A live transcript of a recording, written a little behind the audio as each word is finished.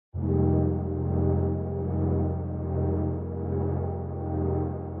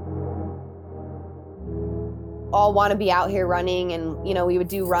all want to be out here running, and we would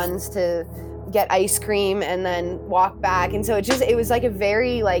do runs to get ice cream and then walk back. And so it was like a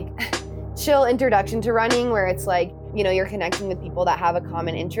very like chill introduction to running, where it's like, you're connecting with people that have a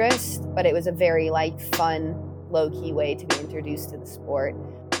common interest, but it was a very like fun, low-key way to be introduced to the sport.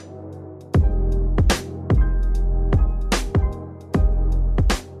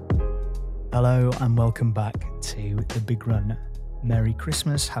 Hello and welcome back to The Big Run. Merry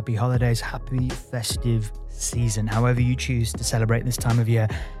Christmas, happy holidays, happy festive season. However you choose to celebrate this time of year,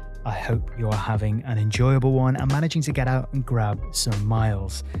 I hope you are having an enjoyable one and managing to get out and grab some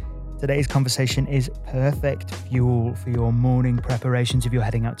miles. Today's conversation is perfect fuel for your morning preparations if you're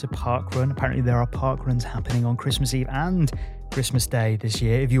heading out to park run. Apparently there are park runs happening on Christmas Eve and Christmas Day this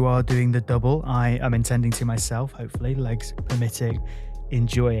year. If you are doing the double, I am intending to myself, hopefully, legs permitting.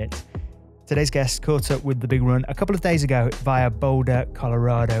 Enjoy it. Today's guest caught up with The Big Run a couple of days ago via Boulder,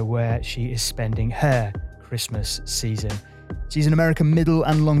 Colorado, where she is spending her Christmas season. She's an American middle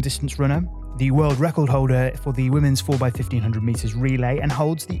and long distance runner, the world record holder for the women's 4x1500 meters relay, and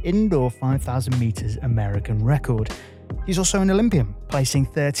holds the indoor 5,000 meters American record. She's also an Olympian, placing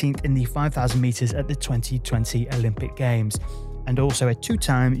 13th in the 5,000 meters at the 2020 Olympic Games, and also a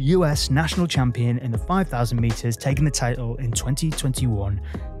two-time US national champion in the 5,000 meters, taking the title in 2021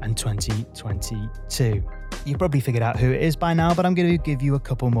 and 2022. You've probably figured out who it is by now, but I'm going to give you a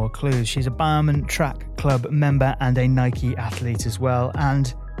couple more clues. She's a Barman Track Club member and a Nike athlete as well,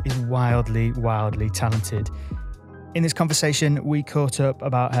 and is wildly, wildly talented. In this conversation, we caught up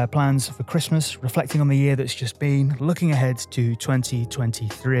about her plans for Christmas, reflecting on the year that's just been, looking ahead to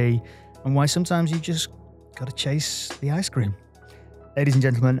 2023, and why sometimes you just got to chase the ice cream. Ladies and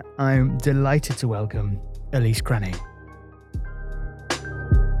gentlemen, I'm delighted to welcome Elise Cranny.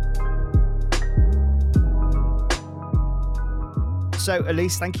 So,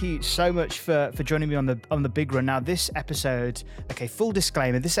 Elise, thank you so much for joining me on the Big Run. Now, this episode, okay, full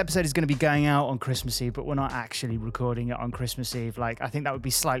disclaimer, this episode is going to be going out on Christmas Eve, but we're not actually recording it on Christmas Eve. Like, I think that would be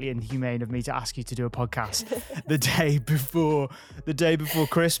slightly inhumane of me to ask you to do a podcast the day before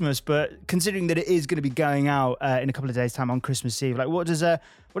Christmas. But considering that it is going to be going out in a couple of days' time on Christmas Eve, like, what does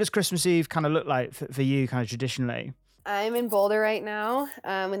Christmas Eve kind of look like for you, kind of traditionally? I'm in Boulder right now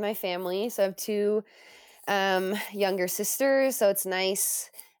with my family, so I have two younger sisters, so it's nice.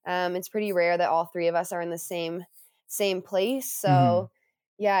 It's pretty rare that all three of us are in the same place. So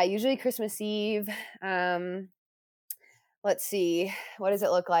yeah, usually Christmas Eve. Let's see, what does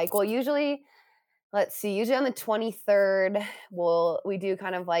it look like? Well, usually on the 23rd, we do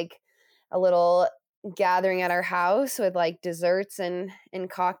kind of like a little gathering at our house with like desserts and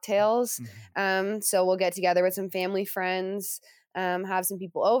cocktails. So we'll get together with some family friends, have some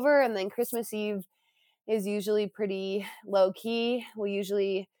people over, and then Christmas Eve is usually pretty low key. We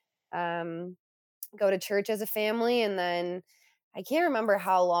usually go to church as a family, and then I can't remember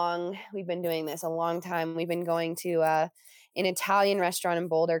how long we've been doing this. A long time. We've been going to an Italian restaurant in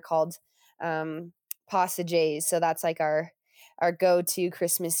Boulder called Pasta J's. So that's like our go-to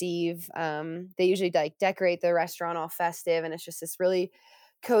Christmas Eve. They usually like decorate the restaurant all festive, and it's just this really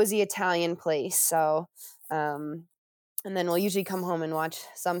cozy Italian place. So and then we'll usually come home and watch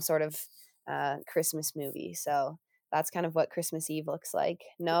some sort of Christmas movie. So that's kind of what Christmas Eve looks like.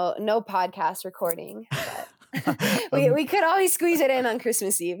 No podcast recording, but we could always squeeze it in on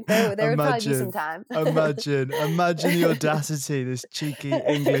Christmas Eve. There would probably be some time. Imagine the audacity, this cheeky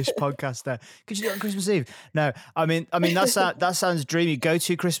English podcast there. Could you do it on Christmas Eve? No, I mean that sounds dreamy.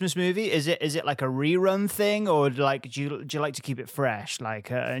 Go-to Christmas movie? Is it like a rerun thing, or like do you like to keep it fresh, like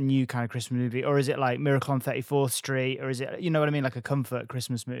a new kind of Christmas movie, or is it like Miracle on 34th Street, or is it, you know what I mean, like a comfort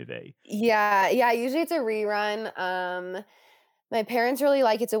Christmas movie? Yeah. Usually it's a rerun. My parents really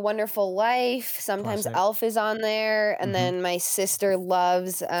like It's a Wonderful Life. Sometimes Classic. Elf is on there. And then my sister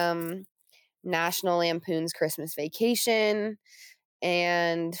loves National Lampoon's Christmas Vacation.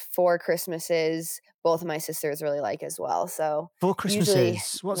 And Four Christmases, both of my sisters really like as well. So Four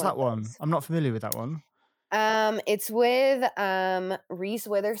Christmases. What's that one? I'm not familiar with that one. It's with Reese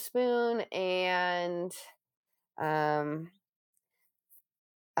Witherspoon and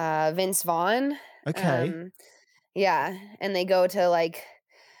Vince Vaughn. Okay. Yeah, and they go to like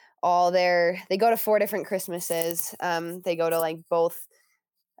they go to 4 different Christmases. They go to like both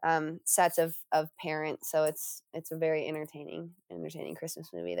sets of parents, so it's a very entertaining Christmas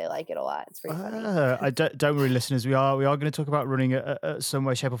movie. They like it a lot. It's pretty funny. Don't worry, listeners. We are going to talk about running at some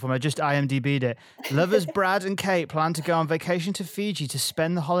way, shape, or form. I just IMDb'd it. Lovers Brad and Kate plan to go on vacation to Fiji to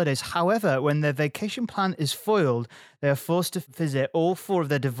spend the holidays. However, when their vacation plan is foiled, they are forced to visit all 4 of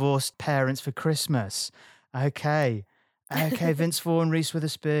their divorced parents for Christmas. Okay. Okay, Vince Vaughn, Reese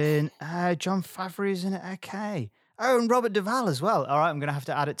Witherspoon, John Favreau's in it. Okay. Oh, and Robert Duvall as well. All right, I'm gonna have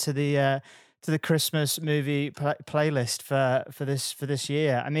to add it to the Christmas movie playlist for this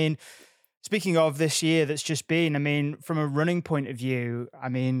year. I mean, speaking of this year that's just been, I mean, from a running point of view, I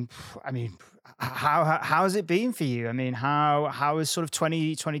mean, how has it been for you? I mean, how has sort of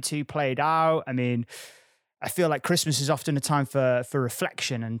 2022 played out? I mean, I feel like Christmas is often a time for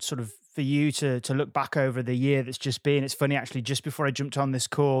reflection and sort of for you to look back over the year that's just been. It's funny actually, just before I jumped on this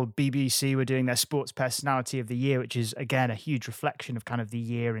call, BBC were doing their sports personality of the year, which is again a huge reflection of kind of the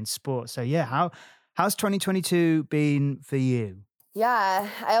year in sports. So yeah, how's 2022 been for you? Yeah,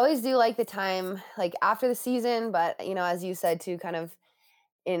 I always do like the time like after the season, but as you said too, kind of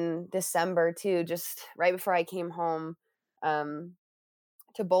in December too, just right before I came home um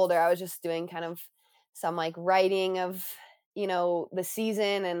to Boulder, I was just doing kind of some like writing of, the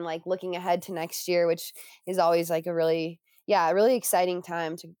season and like looking ahead to next year, which is always like a really exciting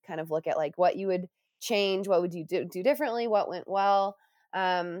time to kind of look at like what you would change, what would you do differently, what went well.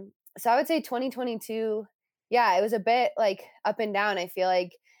 So I would say 2022, yeah, it was a bit like up and down. I feel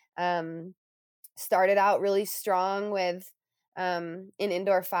like um, started out really strong with an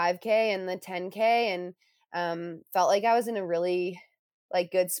indoor 5K and the 10K, and felt like I was in a really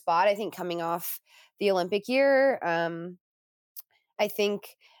like good spot. I think coming off the Olympic year, I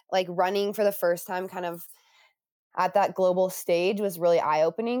think like running for the first time kind of at that global stage was really eye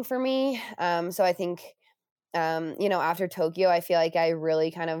opening for me. So I think after Tokyo, I feel like I really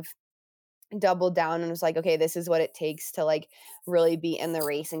kind of doubled down and was like, okay, this is what it takes to like really be in the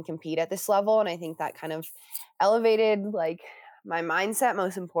race and compete at this level. And I think that kind of elevated like my mindset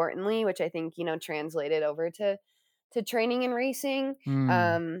most importantly, which I think, translated over to training and racing. Mm.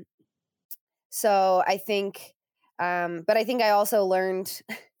 Um, so I think, but I think I also learned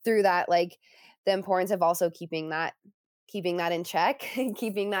through that, like the importance of also keeping that in check,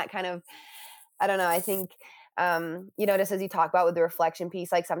 keeping that kind of, I don't know. I think, just as you talk about with the reflection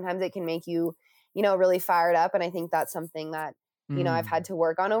piece, like sometimes it can make you, really fired up. And I think that's something that, I've had Mm. to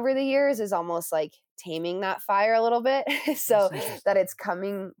work on over the years is almost like taming that fire a little bit so That's that interesting. it's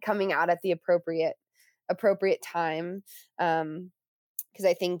coming out at the appropriate time. Because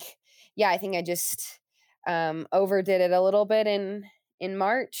I think, yeah, I think I just overdid it a little bit in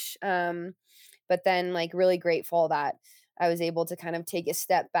March. But then like really grateful that I was able to kind of take a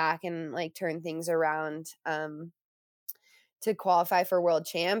step back and like turn things around to qualify for world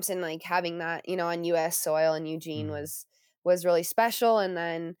champs, and like having that, on US soil in Eugene Mm. was really special. And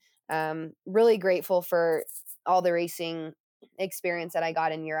then really grateful for all the racing experience that I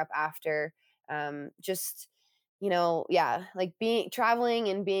got in Europe after. Just yeah, like being traveling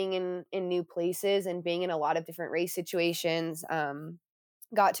and being in new places and being in a lot of different race situations.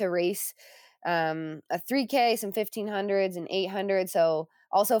 Got to race a 3K, some 1500s and 800. So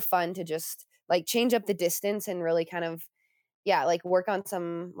also fun to just like change up the distance and really kind of, yeah, like work on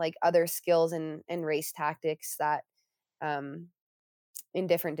some like other skills and race tactics that um, in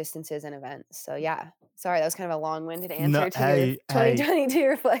different distances and events. So yeah, sorry, that was kind of a long-winded No, answer to your hey, 2022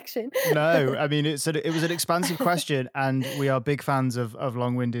 reflection. no, I mean it was an expansive question, and we are big fans of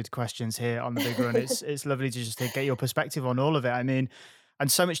long-winded questions here on the Big Run. It's lovely to just to get your perspective on all of it. I mean,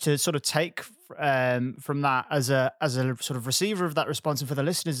 and so much to sort of take from that as a sort of receiver of that response, and for the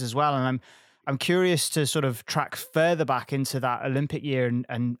listeners as well. And I'm curious to sort of track further back into that Olympic year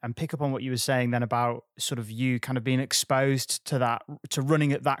and pick up on what you were saying then about sort of you kind of being exposed to that, to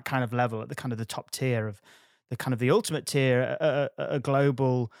running at that kind of level, at the kind of the top tier of the kind of the ultimate tier at a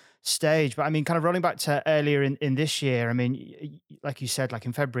global stage. But I mean, kind of rolling back to earlier in this year, I mean, like you said, like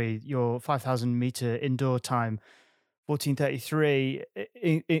in February, your 5,000 meter indoor time, 14:33,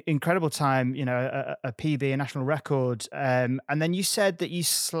 incredible time, a PB, a national record. And then you said that you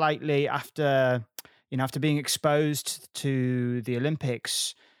slightly, after being exposed to the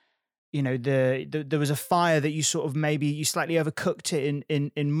Olympics, there was a fire that you sort of, maybe you slightly overcooked it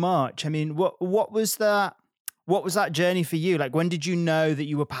in March. I mean, what was that? What was that journey for you? Like, when did you know that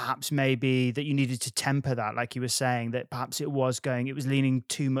you were perhaps, maybe that you needed to temper that, like you were saying, that perhaps it was leaning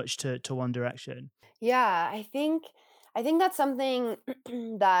too much to one direction? Yeah, I think that's something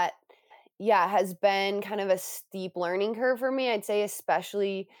that, yeah, has been kind of a steep learning curve for me. I'd say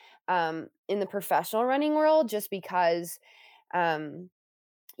especially in the professional running world, just because um,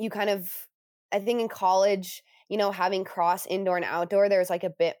 you kind of, I think in college, having cross indoor and outdoor, there's like a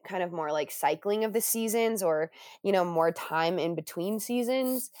bit kind of more like cycling of the seasons, or more time in between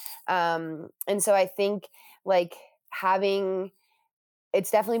seasons. And so I think like having, it's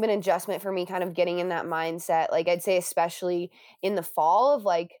definitely been an adjustment for me kind of getting in that mindset. Like I'd say especially in the fall of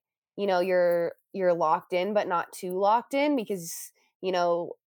like, you're you're locked in, but not too locked in because, you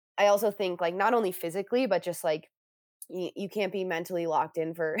know, I also think like not only physically, but just like you can't be mentally locked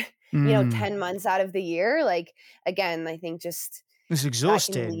in for, 10 months out of the year. Like, again, I think just It's that can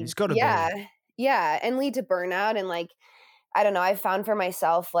exhausting. lead, It's got to yeah, be. yeah, and lead to burnout. And like, I don't know, I've found for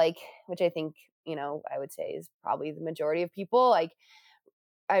myself, like, which I think, I would say is probably the majority of people, like,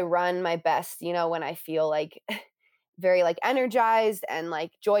 I run my best, when I feel like very like energized and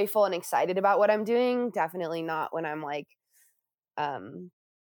like joyful and excited about what I'm doing. Definitely not when I'm like um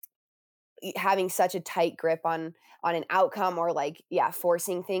having such a tight grip on an outcome, or like, yeah,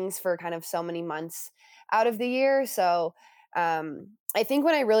 forcing things for kind of so many months out of the year. So I think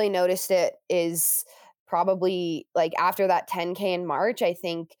when I really noticed it is probably like after that 10K in March. I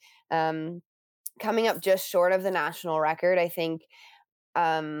think um coming up just short of the national record. I think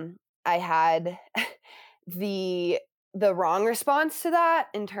I had the the wrong response to that,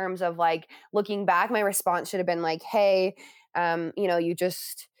 in terms of like looking back. My response should have been like, hey, you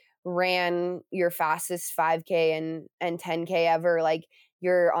just ran your fastest 5K and 10K ever. Like,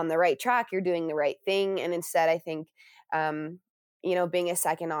 you're on the right track, you're doing the right thing. And instead, I think being a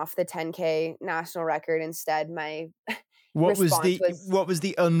second off the 10K national record, instead my response was, What was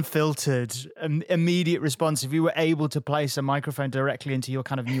the unfiltered immediate response if you were able to place a microphone directly into your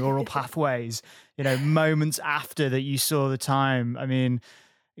kind of neural pathways, moments after that you saw the time? I mean,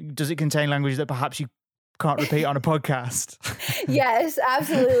 does it contain language that perhaps you can't repeat on a podcast? yes,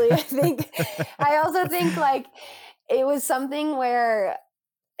 absolutely. I also think like it was something where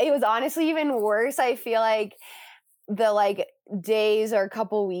it was honestly even worse. I feel like the like days or a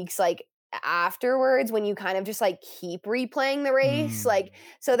couple weeks like afterwards, when you kind of just like keep replaying the race, Mm. like,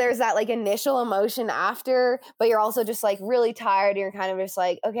 so there's that like initial emotion after, but you're also just like really tired. You're kind of just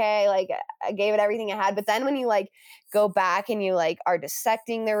like, okay, like I gave it everything I had. But then when you like go back and you like are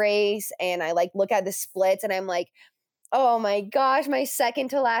dissecting the race, and I like look at the splits, and I'm like, oh my gosh, my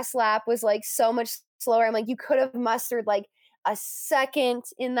second to last lap was like so much slower. I'm like, you could have mustered like a second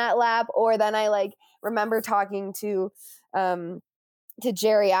in that lap. Or then I like remember talking to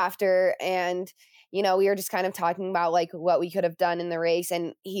Jerry after, and we were just kind of talking about like what we could have done in the race.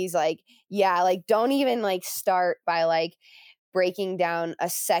 And he's like, yeah, like don't even like start by like breaking down a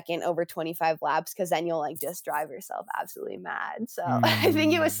second over 25 laps, because then you'll like just drive yourself absolutely mad. So I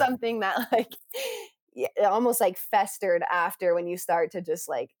think it was Mm. something that like, yeah, it almost like festered after, when you start to just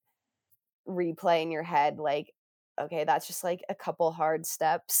like replay in your head like, okay, that's just like a couple hard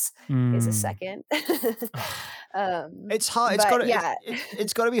steps is a Mm. second. It's hard. But yeah.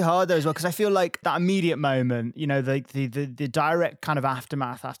 It's got to be hard though as well, because I feel like that immediate moment, the direct kind of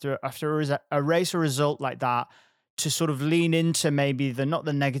aftermath after a race or result like that, to sort of lean into maybe the not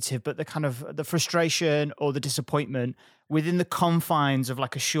the negative, but the kind of the frustration or the disappointment within the confines of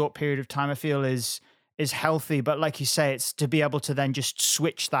like a short period of time, I feel is healthy. But like you say, it's to be able to then just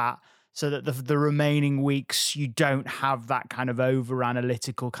switch that, so that the remaining weeks you don't have that kind of over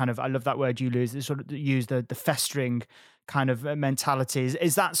analytical kind of, I love that word you use the festering kind of mentality.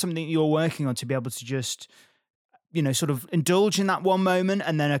 Is that something you're working on, to be able to just sort of indulge in that one moment,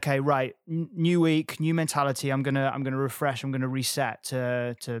 and then, okay, right, new week, new mentality, I'm gonna refresh, I'm gonna reset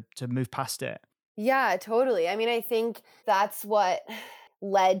to move past it? Yeah, totally. I mean, I think that's what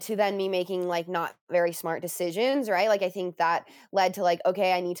led to then me making like not very smart decisions, right? Like, I think that led to like,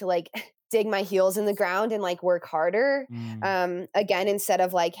 okay, I need to like dig my heels in the ground and like work harder. Mm. Again, instead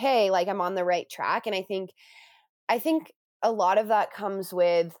of like, hey, like I'm on the right track. And I think a lot of that comes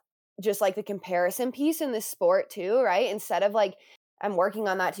with just like the comparison piece in this sport too, right? Instead of like, I'm working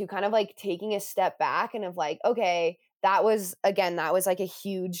on that too, kind of like taking a step back and of like, okay, that was like a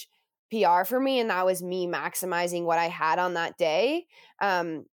huge PR for me. And that was me maximizing what I had on that day.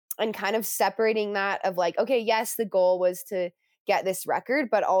 And kind of separating that of like, okay, yes, the goal was to get this record,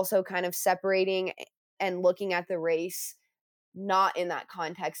 but also kind of separating and looking at the race not in that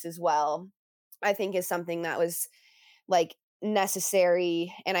context as well, I think is something that was like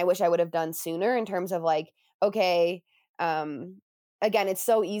necessary, and I wish I would have done sooner, in terms of like, okay, um again, it's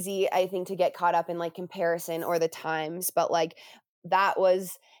so easy, I think, to get caught up in like comparison or the times, but like that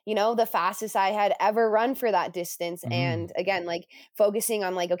was, the fastest I had ever run for that distance. Mm. And again, like focusing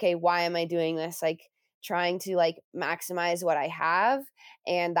on like, okay, why am I doing this? Like trying to like maximize what I have.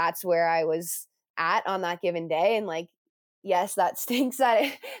 And that's where I was at on that given day. And like, yes, that stinks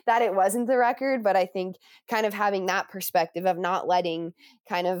that it wasn't the record, but I think kind of having that perspective of not letting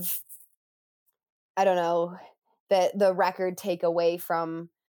kind of, I don't know, the record take away from,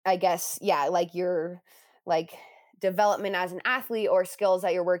 I guess, yeah, like your like development as an athlete or skills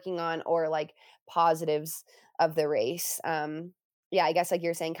that you're working on, or like positives of the race. yeah, I guess like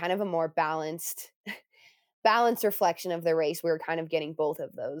you're saying, kind of a more balanced reflection of the race. We were kind of getting both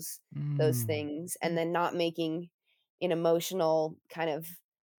of those Mm. things, and then not making an emotional kind of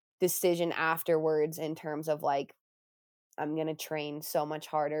decision afterwards in terms of like, I'm gonna train so much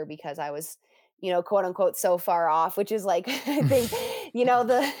harder because I was, quote unquote, so far off, which is like, I think,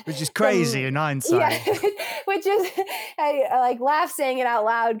 the Which is crazy the in yeah, hindsight. which is I like laugh saying it out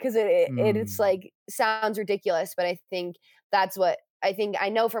loud because it's Mm. like sounds ridiculous, but I think that's what I think I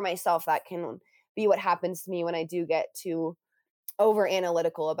know for myself that can be what happens to me when I do get too over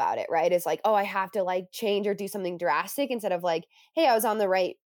analytical about it, right? It's like, oh, I have to like change or do something drastic instead of like, hey, I was on the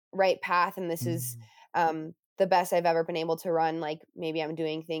right path and this is Mm. the best I've ever been able to run. Like maybe I'm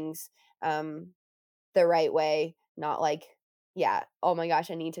doing things um the right way, not like, yeah, oh my gosh,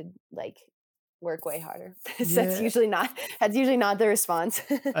 I need to like work way harder. Yeah. That's usually not the response.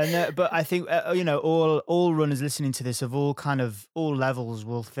 I know, but I think all runners listening to this of all kind of all levels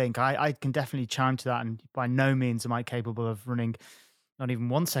will think I can definitely chime to that, and by no means am I capable of running not even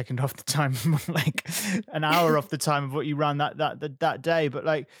 1 second off the time, like an hour off the time of what you ran that day. But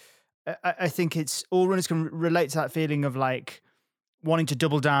like I think it's all runners can relate to that feeling of like wanting to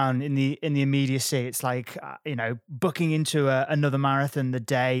double down in the immediacy. It's like booking into another marathon the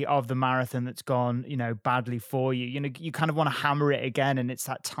day of the marathon that's gone badly for you. You kind of want to hammer it again, and it's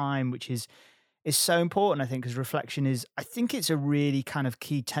that time which is so important. I think because reflection is, I think it's a really kind of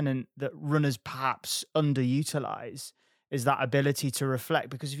key tenet that runners perhaps underutilize, is that ability to reflect.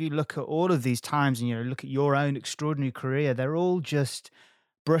 Because if you look at all of these times and look at your own extraordinary career, they're all just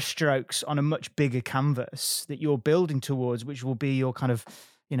brushstrokes on a much bigger canvas that you're building towards, which will be your kind of,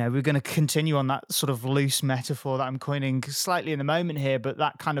 we're going to continue on that sort of loose metaphor that I'm coining slightly in the moment here, but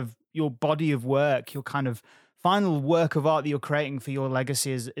that kind of your body of work, your kind of final work of art that you're creating for your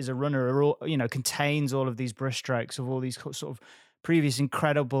legacy as a runner, are all, contains all of these brushstrokes of all these sort of previous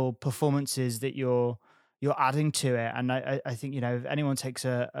incredible performances that you're adding to it. And I think, if anyone takes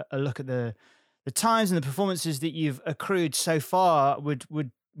a look at the times and the performances that you've accrued so far would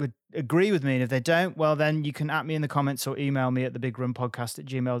agree with me. And if they don't, well, then you can at me in the comments or email me at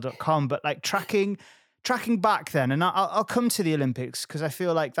thebigrunpodcast@gmail.com. But like tracking back then, and I'll come to the Olympics because I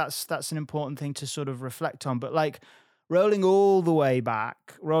feel like that's an important thing to sort of reflect on. But like rolling all the way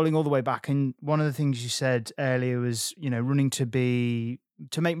back. And one of the things you said earlier was,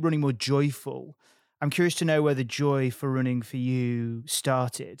 to make running more joyful. I'm curious to know where the joy for running for you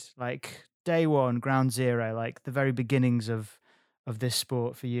started, like day one, ground zero, like the very beginnings of this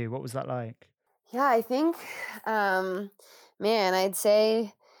sport for you. What was that like? Yeah, I think, man, I'd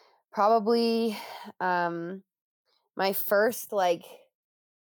say probably my first like,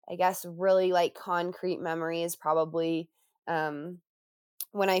 I guess, really like concrete memory is probably um,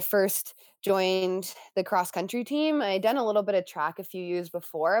 when I first joined the cross country team. I had done a little bit of track a few years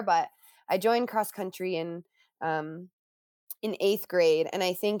before, but I joined cross country um, in eighth grade, and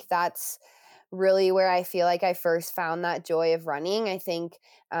I think that's really where I feel like I first found that joy of running. I think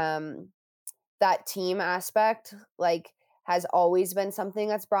um, that team aspect, like, has always been something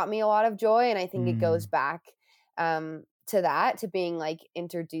that's brought me a lot of joy, and I think it goes Mm, back, to that, to being, like,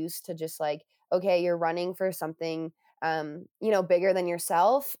 introduced to just, like, okay, you're running for something, bigger than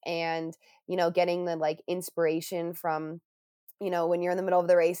yourself and, getting the, like, inspiration from, when you're in the middle of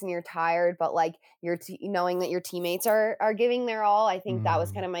the race and you're tired, but, like, knowing that your teammates are giving their all. I think that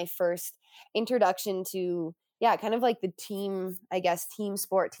was mm, kind of my first introduction to, yeah, kind of like the team, I guess, team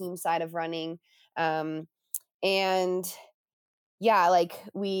sport, team side of running. Um, and yeah, like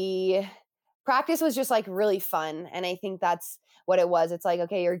we practice was just like really fun. And I think that's what it was. It's like,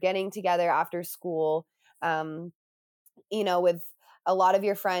 okay, you're getting together after school, um, with a lot of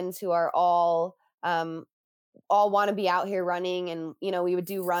your friends who are all want to be out here running, and we would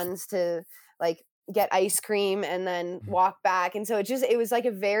do runs to like get ice cream and then mm, walk back. And so it was like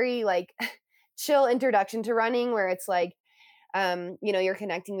a very like chill introduction to running, where it's like, you're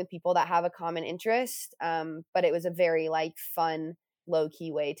connecting with people that have a common interest, but it was a very like fun, low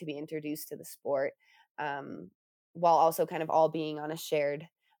key way to be introduced to the sport, um, while also kind of all being on a shared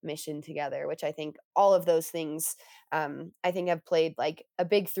mission together. Which I think all of those things, I think have played like a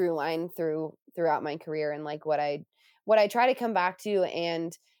big through line throughout my career, and like what I try to come back to,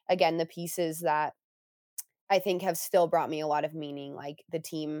 and again the pieces that I think have still brought me a lot of meaning, like the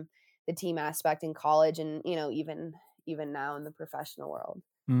team aspect in college, and even now in the professional world.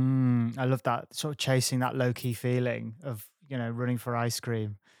 I love that sort of chasing that low key feeling of running for ice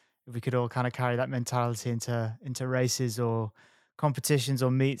cream. If we could all kind of carry that mentality into races or competitions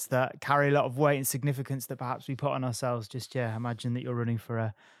or meets that carry a lot of weight and significance that perhaps we put on ourselves. Just imagine that you're running for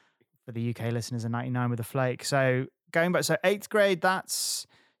a for the UK listeners a 99 with a flake. So going back, so eighth grade, that's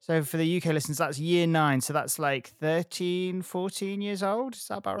so for the UK listeners, that's year nine. So that's like 13, 14 years old. Is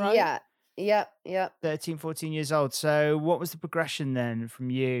that about right? Yeah. Yep. Yep. 13, 14 years old. So what was the progression then from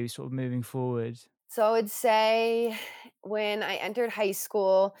you sort of moving forward? So I would say when I entered high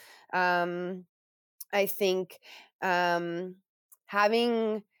school, um, I think um,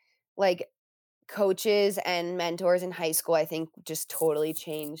 having like coaches and mentors in high school, I think just totally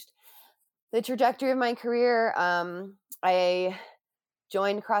changed the trajectory of my career. I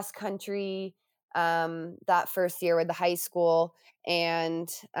joined cross country that first year with the high school, and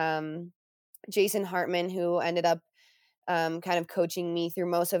Jason Hartman, who ended up kind of coaching me through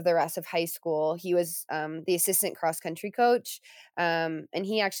most of the rest of high school. He was the assistant cross country coach, and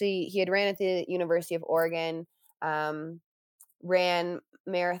he had ran at the University of Oregon, um, ran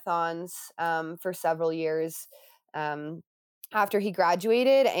marathons for several years um, after he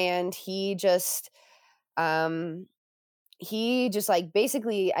graduated, and um, he just like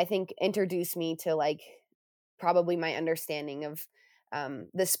basically I think introduced me to like probably my understanding of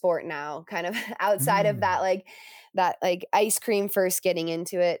the sport now, kind of outside of Mm. that like ice cream first getting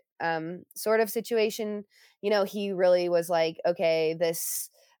into it sort of situation. He really was like, okay, this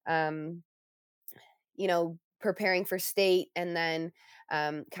um, preparing for state, and then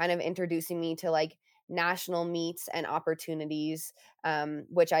kind of introducing me to like national meets and opportunities,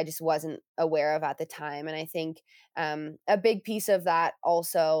 which I just wasn't aware of at the time. And I think a big piece of that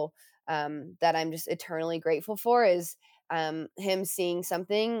also that I'm just eternally grateful for is him seeing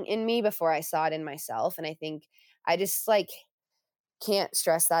something in me before I saw it in myself. And I think I just like can't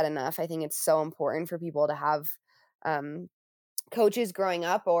stress that enough. I think it's so important for people to have um, coaches growing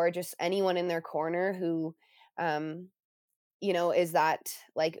up, or just anyone in their corner who um is that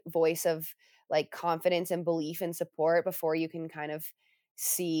like voice of like confidence and belief and support before you can kind of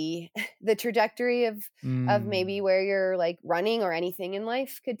see the trajectory of maybe Mm. where you're like running or anything in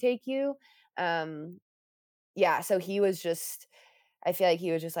life could take you. um yeah, so he was just I feel like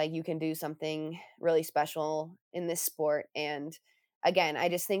he was just like, you can do something really special in this sport. And again, I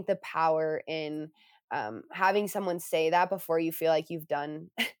just think the power in having someone say that before you feel like you've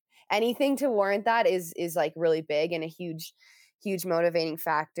done anything to warrant that is like really big and a huge motivating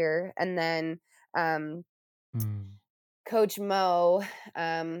factor. And then um, Mm. Coach Mo,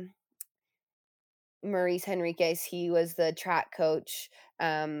 um, Maurice Henriquez, he was the track coach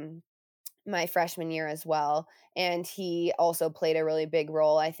my freshman year as well, and he also played a really big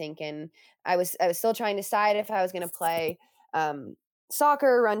role, I think. In I was still trying to decide if I was going to play um,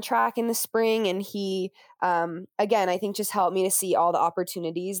 soccer, run track in the spring, and he again I think just helped me to see all the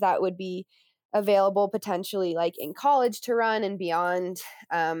opportunities that would be available potentially, like in college to run and beyond.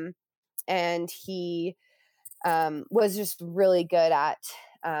 And he was just really good at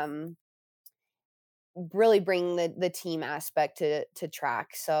um, really bring the team aspect to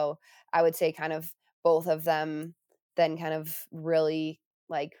track. So I would say kind of both of them then kind of really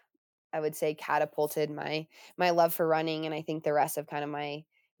like I would say catapulted my love for running, and I think the rest of kind of my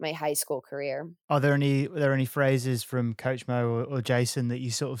high school career. Are there any phrases from Coach Mo or Jason that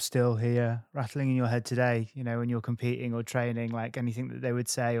you sort of still hear rattling in your head today, when you're competing or training, like anything that they would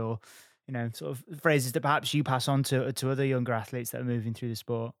say, or, sort of phrases that perhaps you pass on to other younger athletes that are moving through the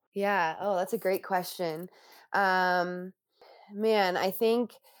sport? Yeah. Oh, that's a great question. Um, Man, I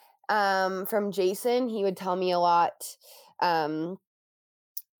think from Jason, he would tell me a lot. Um,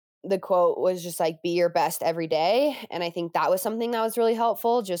 the quote was just like, be your best every day. And I think that was something that was really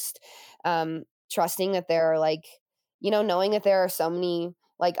helpful. Just trusting that there are like, knowing that there are so many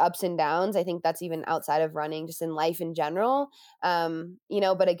like ups and downs. I think that's even outside of running, just in life in general.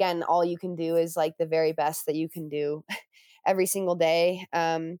 But again, all you can do is like the very best that you can do every single day.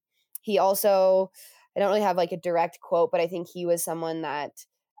 He also, I don't really have like a direct quote, but I think he was someone that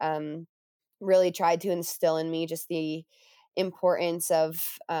um, really tried to instill in me just the importance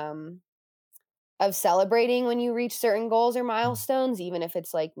of celebrating when you reach certain goals or Mm. milestones, even if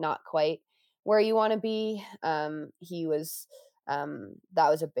it's like not quite where you want to be. He was that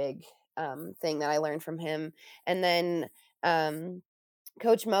was a big thing that I learned from him. And then um,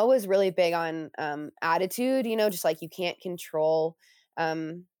 Coach Mo was really big on attitude. Just like you can't control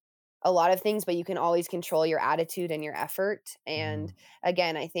um, a lot of things, but you can always control your attitude and your effort. And Mm.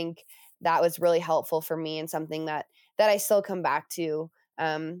 again, I think that was really helpful for me, and something that I still come back to.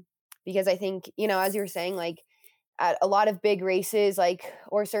 Because I think, as you were saying, like at a lot of big races, like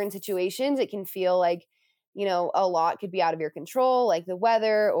or certain situations, it can feel like, a lot could be out of your control, like the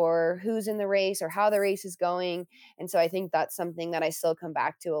weather or who's in the race or how the race is going. And so I think that's something that I still come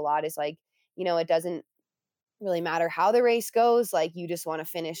back to a lot is like, it doesn't really matter how the race goes. Like you just want to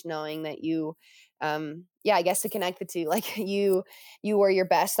finish knowing that you yeah, I guess to connect the two, like you were your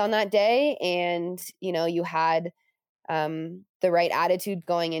best on that day, and you had the right attitude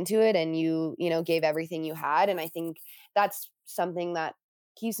going into it, and you gave everything you had. And I think that's something that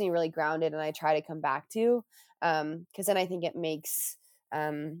keeps me really grounded, and I try to come back to, because then I think it makes, I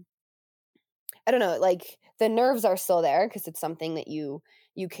don't know, like the nerves are still there because it's something that you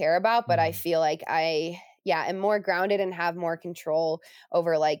care about, but I Mm. feel like I am more grounded and have more control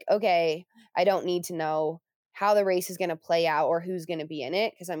over, like, okay, I don't need to know how the race is going to play out or who's going to be in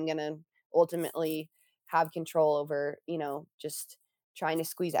it, because I'm going to ultimately have control over, just trying to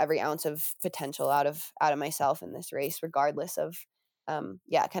squeeze every ounce of potential out of myself in this race, regardless of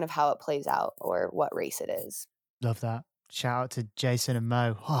kind of how it plays out or what race it is. Love that. Shout out to Jason and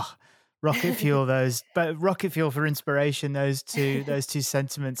Mo. Oh, rocket fuel those, but rocket fuel for inspiration. Those two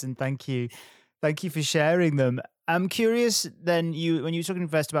sentiments, and thank you for sharing them. I'm curious. Then when you were talking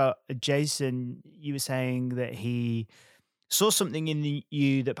first about Jason, you were saying that he saw something in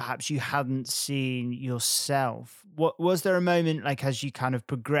you that perhaps you hadn't seen yourself. What was there a moment, like, as you kind of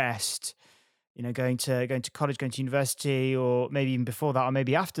progressed? Going to college, going to university, or maybe even before that, or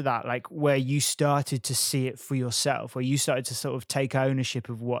maybe after that, like where you started to see it for yourself, where you started to sort of take ownership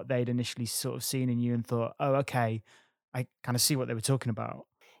of what they'd initially sort of seen in you and thought, oh, okay, I kind of see what they were talking about.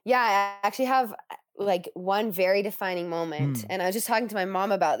 Yeah, I actually have like one very defining moment. Mm, And I was just talking to my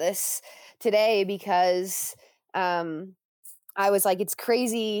mom about this today because um I was like, it's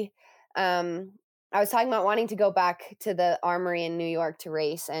crazy. Um I was talking about wanting to go back to the Armory in New York to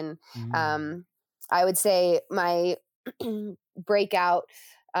race. And mm, um I would say my breakout,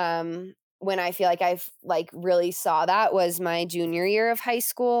 when I feel like I've like really saw that, was my junior year of high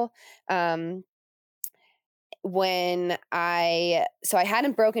school. Um when I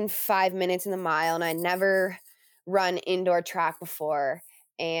hadn't broken 5 minutes in the mile, and I never run indoor track before.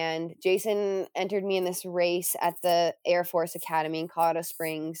 And Jason entered me in this race at the Air Force Academy in Colorado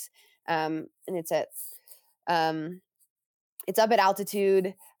Springs. And um it's up at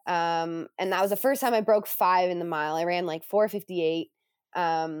altitude. And that was the first time I broke 5 in the mile. I ran like 4:58.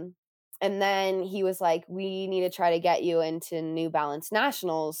 Um and then he was like, "We need to try to get you into New Balance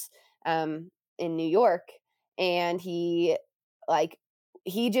Nationals in New York." And like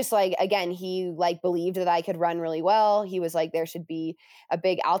he just like, again, he like believed that I could run really well. He was like, there should be a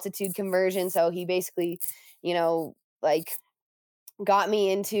big altitude conversion. So he basically, like got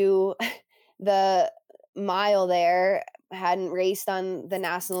me into the mile there. Hadn't raced on the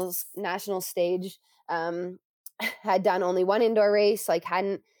national stage. Had done only one indoor race, like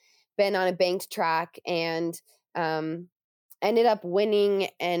hadn't been on a banked track, and um ended up winning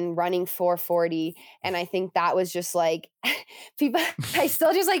and running 4:40. And I think that was just like, people, I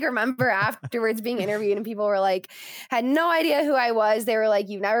still just like remember afterwards being interviewed, and people were like, had no idea who I was. They were like,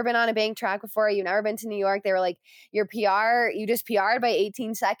 "You've never been on a bank track before, you've never been to New York." They were like, you just PR'd by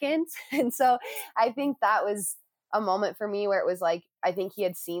 18 seconds." And so I think that was a moment for me where it was like, I think he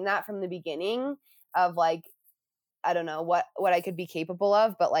had seen that from the beginning of like, I don't know what I could be capable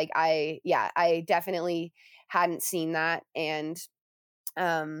of, but like I definitely hadn't seen that. And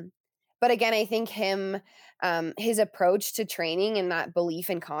um but again, I think his approach to training and that belief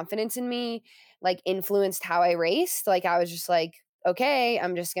and confidence in me like influenced how I raced. Like I was just like, okay,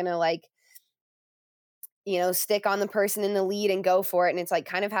 I'm just going to like, stick on the person in the lead and go for it. And it's like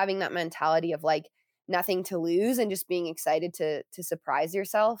kind of having that mentality of like nothing to lose and just being excited to surprise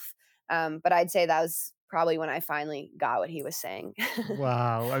yourself. But I'd say that was probably when I finally got what he was saying.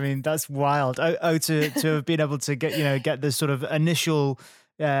 wow, I mean that's wild. To have been able to get the sort of initial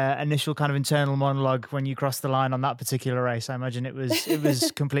kind of internal monologue when you crossed the line on that particular race. I imagine it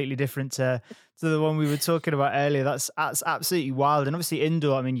was completely different to the one we were talking about earlier. That's absolutely wild. And obviously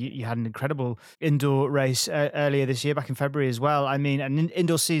indoor, I mean, you had an incredible indoor race earlier this year, back in February as well. I mean, an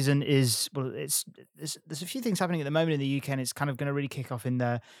indoor season is, well, there's a few things happening at the moment in the UK, and it's kind of going to really kick off in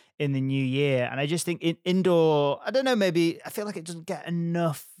the new year. And I just think indoor, I don't know, maybe I feel like it doesn't get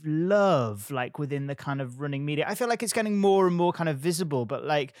enough love, like within the kind of running media. I feel like it's getting more and more kind of visible, but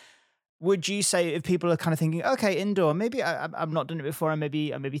like, would you say, if people are kind of thinking, okay, indoor, maybe I've not done it before, and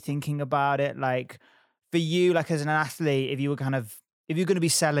maybe thinking about it, like for you, like as an athlete, if you're going to be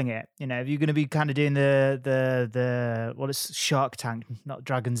selling it, if you're going to be kind of doing the what is Shark Tank, not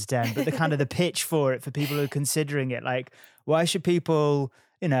Dragon's Den, but the kind of the pitch for it for people who are considering it, like why should people,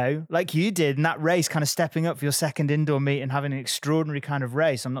 like you did in that race, kind of stepping up for your second indoor meet and having an extraordinary kind of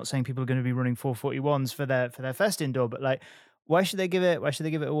race. I'm not saying people are going to be running 4:41s for their first indoor, but like, why should they give it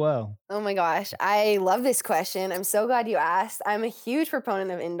a whirl? Oh my gosh, I love this question. I'm so glad you asked. I'm a huge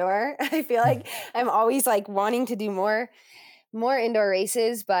proponent of indoor. I feel like I'm always like wanting to do more indoor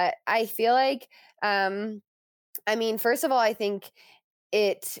races, but I feel like I mean, first of all, I think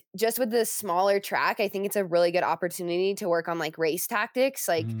it just with the smaller track, I think it's a really good opportunity to work on like race tactics.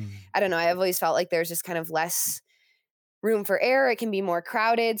 Like, Mm. I don't know, I've always felt like there's just kind of less room for error. It can be more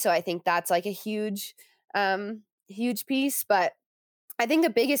crowded. So I think that's like a huge piece. But I think the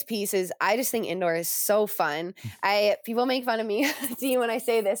biggest piece is I just think indoor is so fun. People make fun of me see when I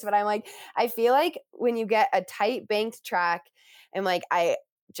say this, but I'm like, I feel like when you get a tight banked track and like I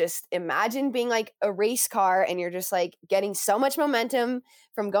just imagine being like a race car and you're just like getting so much momentum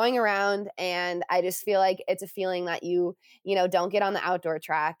from going around. And I just feel like it's a feeling that don't get on the outdoor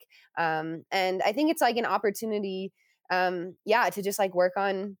track. And I think it's like an opportunity, to just like work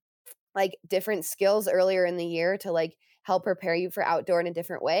on like different skills earlier in the year to like help prepare you for outdoor in a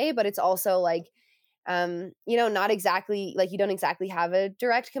different way. But it's also like, not exactly like you don't exactly have a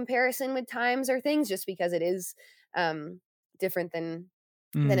direct comparison with times or things just because it is different than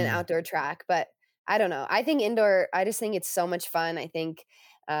an Mm. outdoor track. But I don't know. I think indoor, I just think it's so much fun. I think,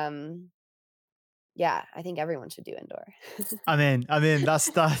 I think everyone should do indoor. I'm in. That's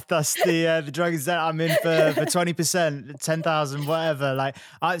the Dragon's Den. I'm in for 20%, 10,000, whatever. Like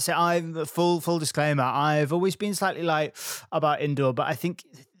I say, I'm full disclaimer. I've always been slightly like about indoor, but I think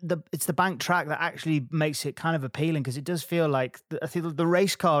it's the bank track that actually makes it kind of appealing because it does feel like I feel the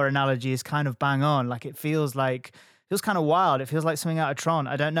race car analogy is kind of bang on. Like it feels kind of wild. It feels like something out of Tron.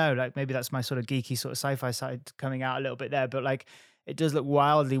 I don't know. Like maybe that's my sort of geeky sort of sci-fi side coming out a little bit there, but like it does look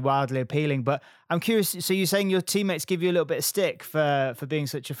wildly appealing. But I'm curious. So you're saying your teammates give you a little bit of stick for being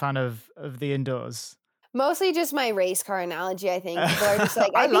such a fan of the indoors? Mostly just my race car analogy. I think people are just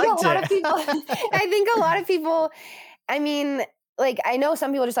like, I liked it. I think a lot of people, I mean, like I know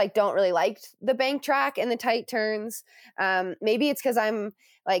some people just like don't really like the bank track and the tight turns. Maybe it's because I'm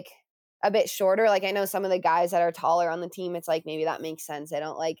like a bit shorter. Like I know some of the guys that are taller on the team, it's like maybe that makes sense. I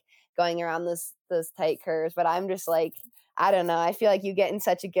don't like going around those tight curves, but I'm just like, I don't know. I feel like you get in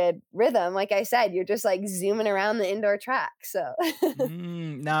such a good rhythm. Like I said, you're just like zooming around the indoor track. So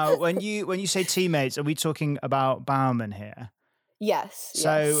Now, when you say teammates, are we talking about Bowerman here? yes,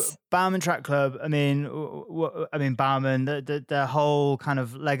 So yes. Bowerman Track Club, I mean, Bowerman, the whole kind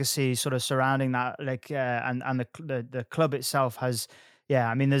of legacy sort of surrounding that, like, and the club itself has, yeah.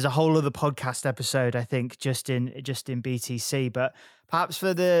 I mean, there's a whole other podcast episode, I think, just in BTC. But perhaps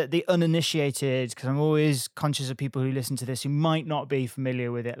for the uninitiated, because I'm always conscious of people who listen to this who might not be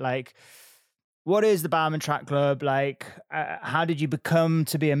familiar with it, like. What is the Bowerman Track Club? Like, how did you become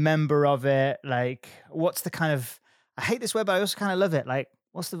to be a member of it? Like, what's the kind of, I hate this word, but I also kind of love it. Like,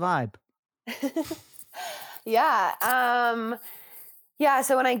 what's the vibe? Yeah.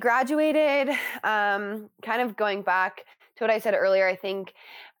 So when I graduated, kind of going back to what I said earlier, I think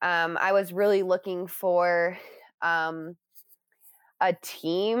I was really looking for um, a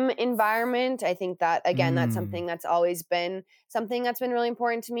team environment. I think that again, that's Mm, something that's always been something that's been really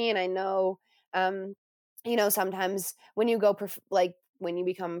important to me. And I know, um, sometimes when you go like when you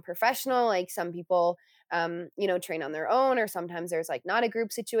become professional, like some people, train on their own, or sometimes there's like not a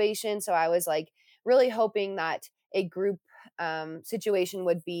group situation. So I was like really hoping that a group situation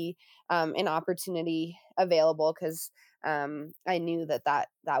would be an opportunity available because I knew that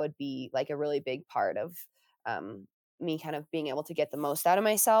would be like a really big part of um, me kind of being able to get the most out of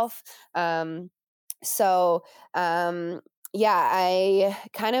myself. So I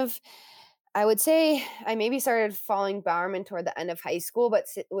kind of I would say I maybe started following Bowerman toward the end of high school, but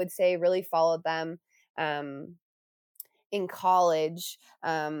would say really followed them um, in college.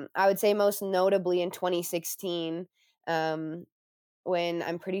 I would say most notably in 2016, um, when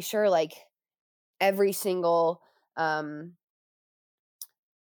I'm pretty sure like every single um,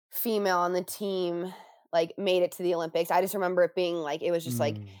 female on the team like made it to the Olympics. I just remember it being like it was just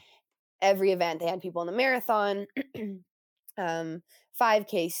like mm, every event. They had people in the marathon, um,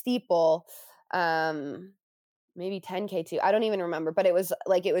 5K steeple, um, maybe 10K too. I don't even remember, but it was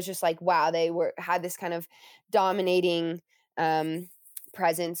just like wow, they had this kind of dominating um,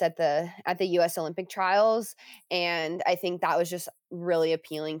 presence at the US Olympic trials, and I think that was just really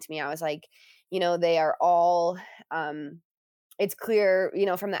appealing to me. I was like, they are all it's clear,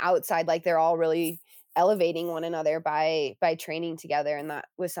 from the outside, like they're all really elevating one another by training together, and that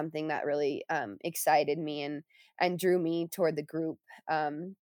was something that really excited me and drew me toward the group.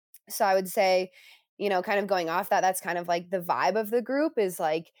 So I would say, kind of going off that, that's kind of like the vibe of the group is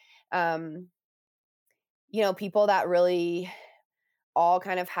like, um, people that really all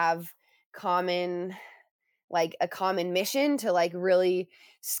kind of have common like a common mission to like really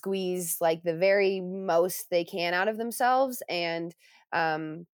squeeze like the very most they can out of themselves and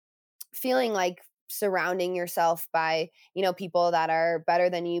um feeling like surrounding yourself by, people that are better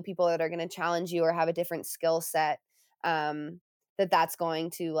than you, people that are going to challenge you or have a different skill set, that's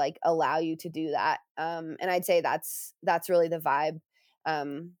going to like allow you to do that. And I'd say that's really the vibe,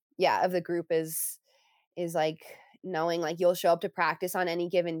 of the group is like knowing like you'll show up to practice on any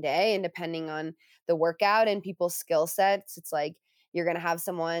given day, and depending on the workout and people's skill sets, it's like you're going to have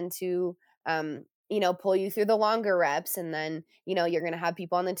someone to pull you through the longer reps, and then you're going to have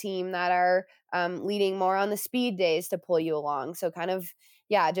people on the team that are leading more on the speed days to pull you along. So kind of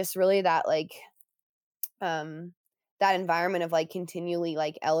just really that like that environment of like continually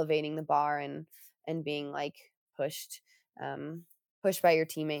like elevating the bar and being like pushed pushed by your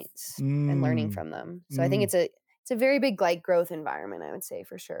teammates and learning Mm, from them. So I think mm. it's a very big like growth environment, I would say,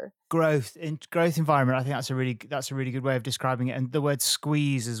 for sure. Growth environment. I think that's a really good way of describing it. And the word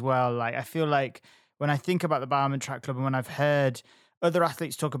squeeze as well. Like, I feel like when I think about the Bowerman Track Club and when I've heard other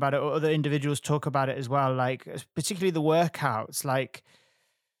athletes talk about it or other individuals talk about it as well, like particularly the workouts, like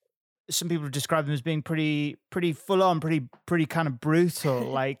some people describe them as being pretty full on, pretty kind of brutal.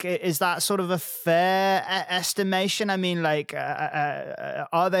 Like, is that sort of a fair estimation? I mean, like,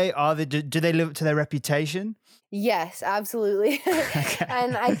 are they do they live up to their reputation? Yes, absolutely. Okay.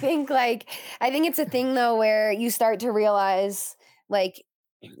 And I think it's a thing though where you start to realize like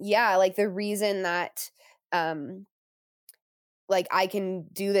like the reason that um like I can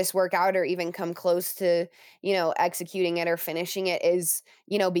do this workout or even come close to, executing it or finishing it is,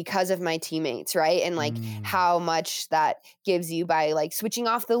 because of my teammates, right? And like Mm. how much that gives you by like switching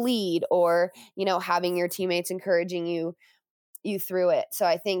off the lead or, having your teammates encouraging you through it. So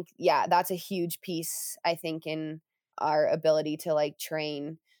I think, that's a huge piece, I think, in our ability to like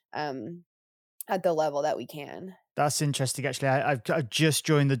train at the level that we can. That's interesting, actually. I've just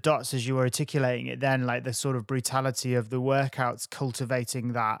joined the dots as you were articulating it then, like the sort of brutality of the workouts,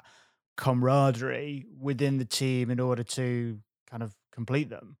 cultivating that camaraderie within the team in order to kind of complete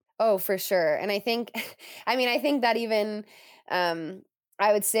them. Oh, for sure. And I think, I think that even, um,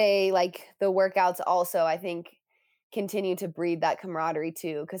 I would say like the workouts also, I think, continue to breed that camaraderie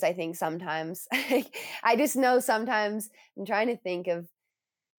too. Cause I think sometimes, I just know sometimes I'm trying to think of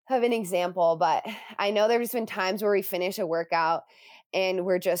an example, but I know there's been times where we finish a workout and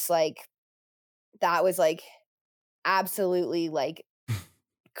we're just like, that was like absolutely like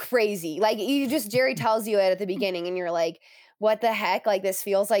crazy. Like Jerry tells you it at the beginning and you're like, what the heck? Like this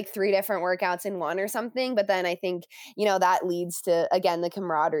feels like three different workouts in one or something. But then I think, that leads to, again, the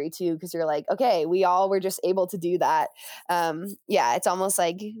camaraderie too, because you're like, okay, we all were just able to do that. It's almost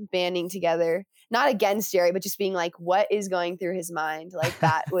like banding together, not against Jerry, but just being like, what is going through his mind? Like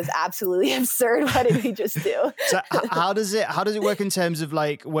that was absolutely absurd. What did we just do? So how does it work in terms of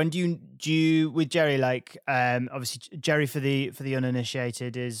like, when do you with Jerry, like, obviously Jerry for the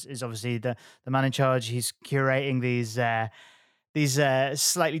uninitiated is obviously the man in charge. He's curating these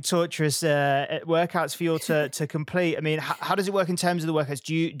slightly torturous workouts for you all to complete. I mean, how does it work in terms of the workouts?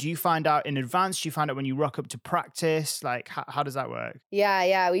 Do you find out in advance? Do you find out when you rock up to practice? Like, how does that work?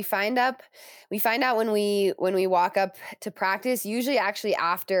 Yeah. We find out when we walk up to practice, usually actually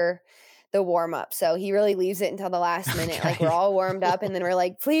after the warm up. So he really leaves it until the last minute. Like we're Okay. all warmed up and then we're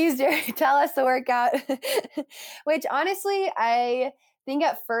like, please, Jerry, tell us the workout. Which honestly, I think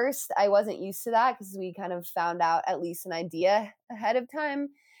at first I wasn't used to that because we kind of found out at least an idea ahead of time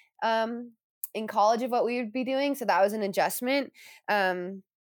in college of what we would be doing. So that was an adjustment.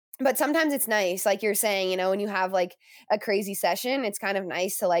 But sometimes it's nice, like you're saying, when you have like a crazy session, it's kind of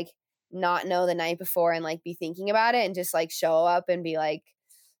nice to like not know the night before and like be thinking about it and just like show up and be like,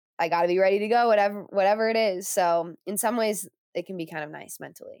 I got to be ready to go, whatever it is. So in some ways it can be kind of nice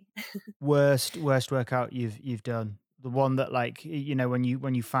mentally. Worst workout you've done. The one that, like, when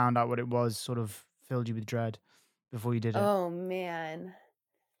you found out what it was, sort of filled you with dread before you did it. Oh man.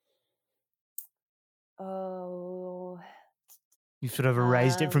 Oh. You've sort of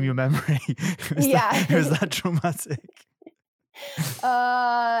erased it from your memory. Yeah. It was that traumatic.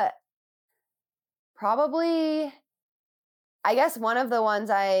 uh Probably, I guess one of the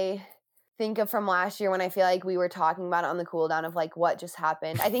ones I think of from last year when I feel like we were talking about it on the cool down of like what just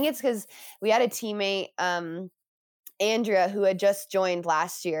happened. I think it's because we had a teammate, Andrea, who had just joined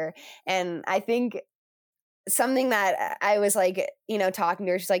last year. And I think something that I was like, talking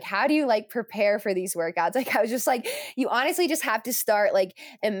to her, she's like, how do you like prepare for these workouts? Like, I was just like, you honestly just have to start like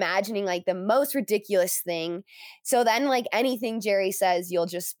imagining like the most ridiculous thing. So then like anything Jerry says, you'll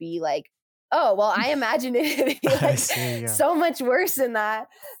just be like, oh, well, I imagined it to be I like see, yeah. so much worse than that.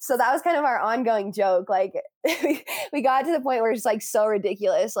 So that was kind of our ongoing joke. Like we got to the point where it's like so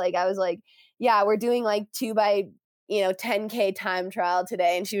ridiculous. Like I was like, yeah, we're doing like 2 by 10K time trial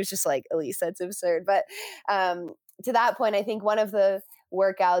today. And she was just like, Elise, that's absurd. But to that point, I think one of the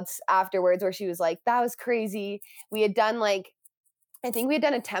workouts afterwards where she was like, that was crazy. We had done I think we had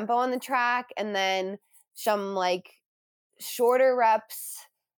done a tempo on the track and then some shorter reps,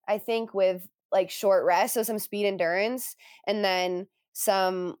 I think with short rest. So some speed endurance and then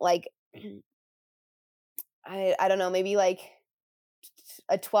some I don't know, maybe a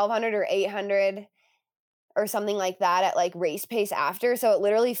 1200 or 800 or something like that at race pace after. So it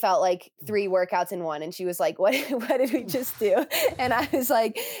literally felt like 3 workouts in one. And she was like, what did we just do? And I was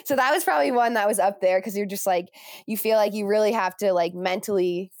like, so that was probably one that was up there. Cause you're just you feel like you really have to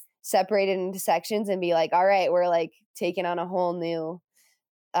mentally separate it into sections and be like, all right, we're taking on a whole new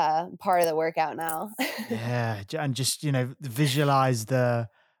part of the workout now. Yeah, and just visualize the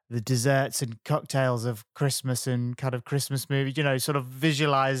desserts and cocktails of Christmas and kind of Christmas movies. Sort of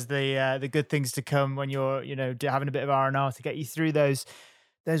visualize the good things to come when you're having a bit of R&R to get you through those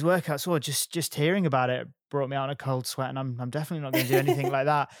workouts. Or just hearing about it brought me out in a cold sweat, and I'm definitely not going to do anything like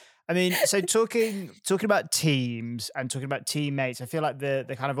that. I mean, so talking about teams and talking about teammates, I feel like the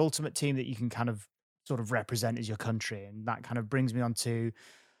kind of ultimate team that you can kind of sort of represent is your country, and that kind of brings me onto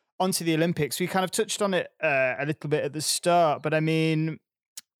the Olympics. We kind of touched on it a little bit at the start, but I mean,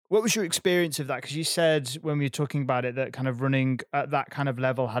 what was your experience of that? Because you said when we were talking about it that kind of running at that kind of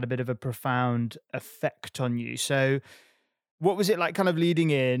level had a bit of a profound effect on you. So what was it like kind of leading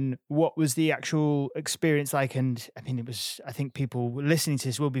in? What was the actual experience like? And I mean, I think people listening to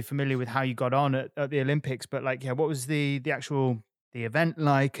this will be familiar with how you got on at the Olympics, but what was the actual, the event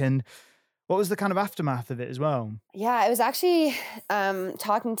like? And what was the kind of aftermath of it as well? Yeah, I was actually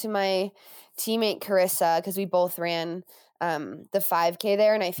talking to my teammate Carissa because we both ran the 5K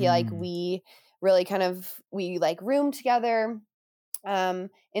there, and I feel like Mm, we really we roomed together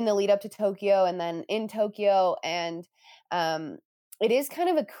in the lead up to Tokyo and then in Tokyo, and um, it is kind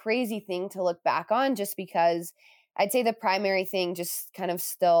of a crazy thing to look back on, just because I'd say the primary thing just kind of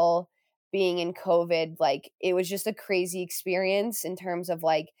still being in COVID, it was just a crazy experience in terms of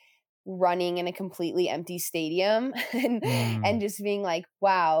running in a completely empty stadium and mm, just being like,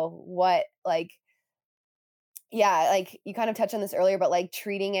 wow, what yeah, you kind of touched on this earlier, but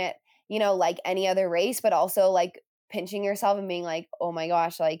treating it, like any other race, but also pinching yourself and being like, oh my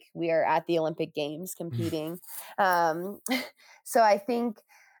gosh, we are at the Olympic Games competing. um so I think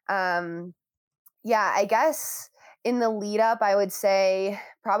yeah, I guess in the lead up, I would say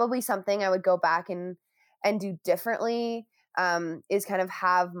probably something I would go back and do differently is kind of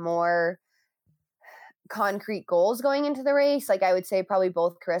have more concrete goals going into the race. I would say probably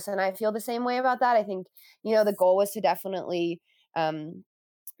both Chris and I feel the same way about that. I think, the goal was to definitely um,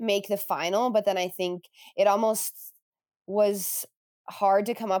 make the final, but then I think it almost was hard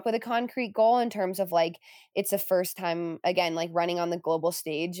to come up with a concrete goal in terms of it's the first time again running on the global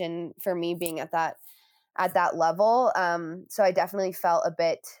stage, and for me being at that level, so I definitely felt a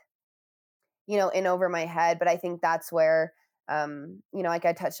bit in over my head. But I think that's where, like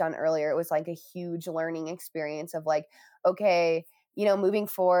I touched on earlier, it was a huge learning experience of okay, moving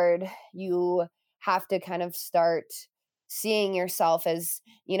forward, you have to kind of start seeing yourself as,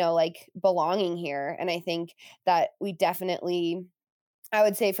 belonging here. And I think that we definitely, I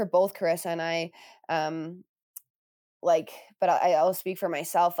would say for both Carissa and I, um, but I'll speak for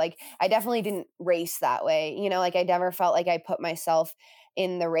myself. I definitely didn't race that way. I never felt like I put myself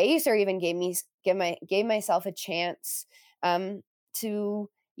in the race or even gave myself a chance to,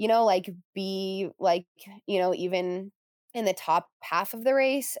 be even in the top half of the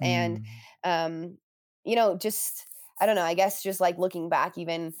race. And mm. um, just I don't know, I guess just looking back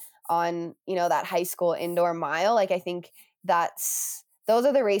even on, that high school indoor mile, I think those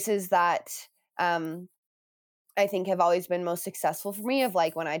are the races that um I think have always been most successful for me, of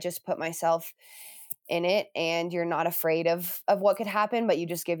when I just put myself in it and you're not afraid of what could happen, but you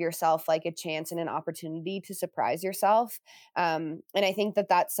just give yourself a chance and an opportunity to surprise yourself. And I think that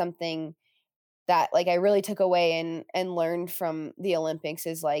that's something that I really took away and learned from the Olympics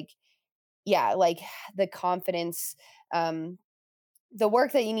is yeah, the confidence, the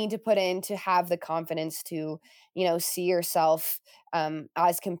work that you need to put in to have the confidence to, see yourself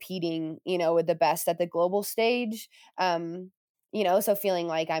as competing, with the best at the global stage. So feeling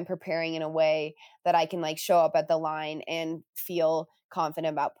like I'm preparing in a way that I can show up at the line and feel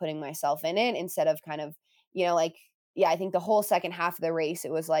confident about putting myself in it instead of kind of, yeah, I think the whole second half of the race,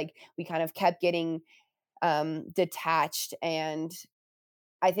 it was we kind of kept getting detached. And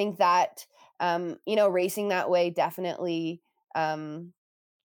I think that, racing that way definitely, um,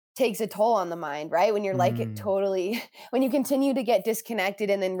 takes a toll on the mind, right? When you're like Mm, totally, when you continue to get disconnected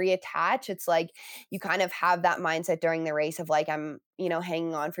and then reattach, it's like you kind of have that mindset during the race of like, I'm,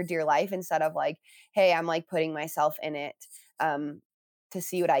 hanging on for dear life instead of like, hey, I'm like putting myself in it um, to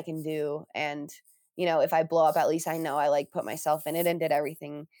see what I can do. And, if I blow up, at least I know I like put myself in it and did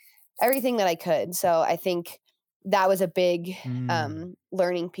everything that I could. So I think that was a big mm,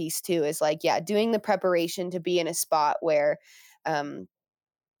 learning piece too, is like, yeah, doing the preparation to be in a spot where, um,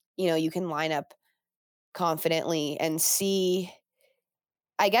 you can line up confidently and see,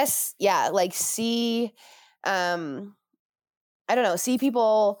 I guess, yeah, like see, um, I don't know, see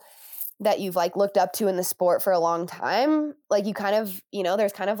people that you've like looked up to in the sport for a long time. Like you kind of,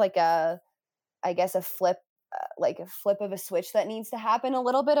 there's kind of like I guess a flip, like a flip of a switch that needs to happen a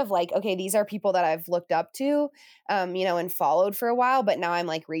little bit of like, okay, these are people that I've looked up to, and followed for a while, but now I'm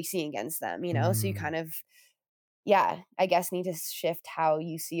like racing against them, so you mm. kind of, yeah, I guess need to shift how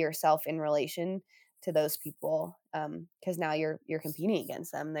you see yourself in relation to those people. Because now you're competing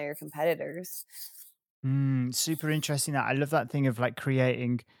against them. They're your competitors. Super interesting. That I love that thing of like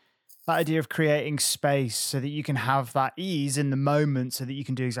creating that idea of creating space so that you can have that ease in the moment, so that you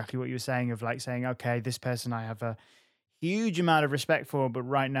can do exactly what you were saying of like saying, okay, this person I have a huge amount of respect for, but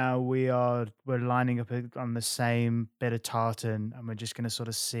right now we're lining up on the same bit of tartan, and we're just going to sort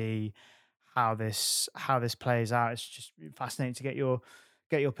of see how this plays out. It's just fascinating to get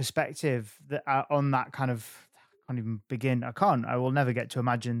your perspective on that kind of. I can't even begin. I will never get to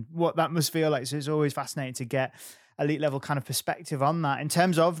imagine what that must feel like. So it's always fascinating to get elite level kind of perspective on that. In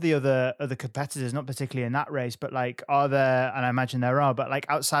terms of the other competitors, not particularly in that race, but like, are there? And I imagine there are, but like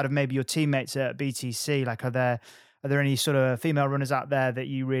outside of maybe your teammates at BTC, like, are there any sort of female runners out there that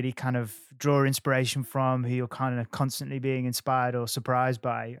you really kind of draw inspiration from, who you're kind of constantly being inspired or surprised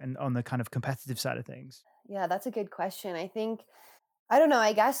by, and on the kind of competitive side of things? Yeah, that's a good question. I think, I don't know,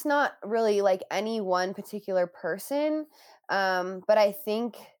 I guess not really like any one particular person. But I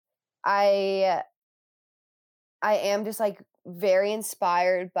think I I am just like very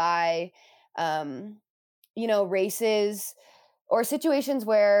inspired by um, races or situations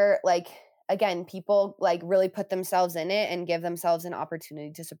where like again people like really put themselves in it and give themselves an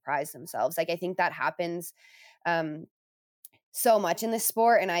opportunity to surprise themselves. Like I think that happens um so much in this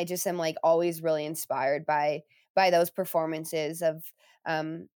sport, and I just am like always really inspired by those performances of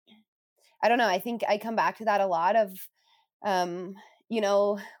um I don't know, I think I come back to that a lot of um you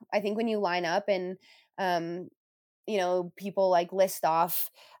know I think when you line up and um people like list off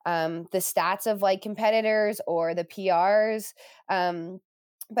the stats of like competitors or the PRs.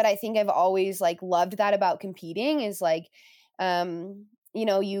 But I think I've always like loved that about competing is like,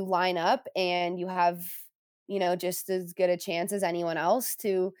 you line up and you have, just as good a chance as anyone else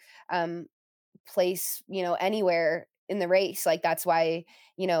to um, place, anywhere in the race. Like that's why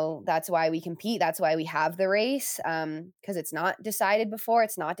we compete. That's why we have the race. Because it's not decided before.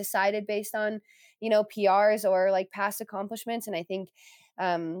 It's not decided based on, PRs or like past accomplishments. And I think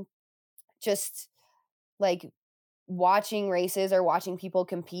um just like watching races or watching people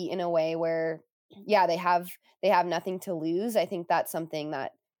compete in a way where yeah they have nothing to lose. I think that's something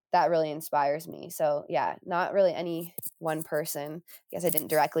that really inspires me. So yeah, not really any one person. I guess I didn't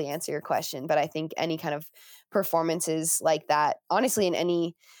directly answer your question, but I think any kind of performances like that, honestly, in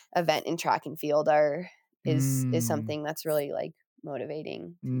any event in track and field are is Mm. something that's really like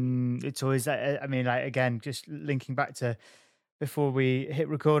motivating to me. It's always that. I mean, like, again, just linking back to before we hit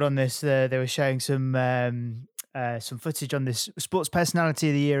record on this, they were showing some footage on this Sports Personality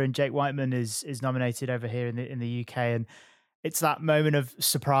of the Year, and Jake Whiteman is nominated over here in the UK, and it's that moment of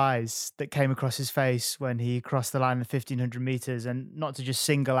surprise that came across his face when he crossed the line of 1,500 meters, and not to just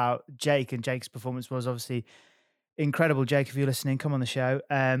single out Jake, and Jake's performance was obviously incredible. Jake, if you're listening, come on the show.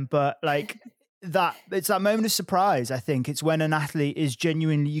 But like that, it's that moment of surprise. I think it's when an athlete is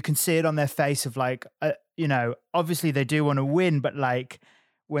genuinely, you can see it on their face of like, obviously they do want to win, but like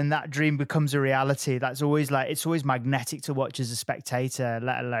when that dream becomes a reality, that's always like, it's always magnetic to watch as a spectator,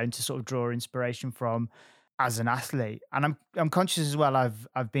 let alone to sort of draw inspiration from as an athlete. And I'm conscious as well.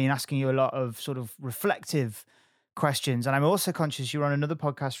 I've been asking you a lot of sort of reflective questions, and I'm also conscious you're on another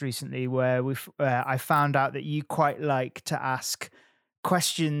podcast recently where I found out that you quite like to ask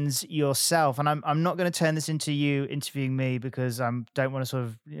questions yourself, and I'm not going to turn this into you interviewing me, because I don't want to sort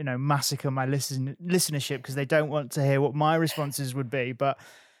of massacre my listenership, because they don't want to hear what my responses would be. But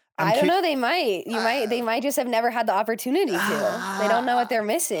I'm I don't cu- know, they might just have never had the opportunity to. They don't know what they're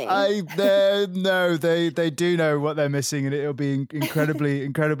missing. no, they do know what they're missing, and it'll be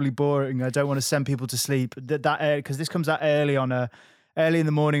incredibly boring. I don't want to send people to sleep that because this comes out early in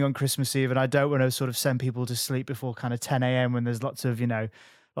the morning on Christmas Eve, and I don't want to sort of send people to sleep before kind of 10 a.m. when there's lots of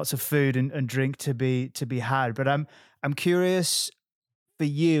lots of food and drink to be had. But I'm curious for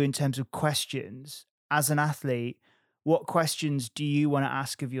you in terms of questions as an athlete. What questions do you want to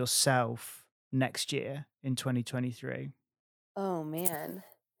ask of yourself next year in 2023? Oh man,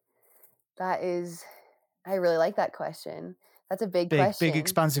 that is I really like that question. That's a big Big question.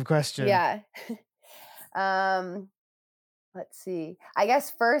 expansive question. Yeah. um let's see. I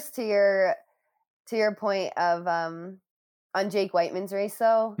guess first to your point of on Jake Whiteman's race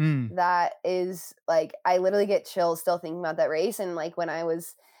though, Mm, that is like I literally get chills still thinking about that race. And like when I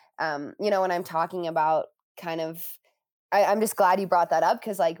was when I'm talking about kind of I'm just glad you brought that up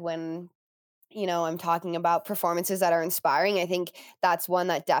because like when I'm talking about performances that are inspiring, I think that's one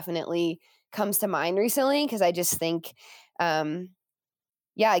that definitely comes to mind recently because I just think um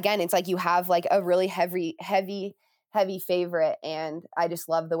yeah, again, it's like you have like a really heavy favorite, and I just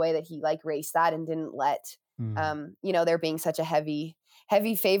love the way that he like raced that and didn't let mm, there being such a heavy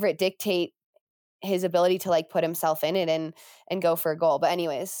favorite dictate his ability to like put himself in it and go for a goal. But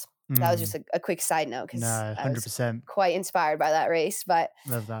anyways, that was mm. just a quick side note No, because I was 100%. quite inspired by that race. But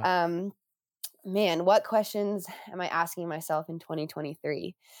Love that. um man, what questions am I asking myself in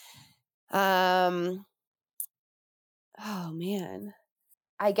 2023? Um oh man.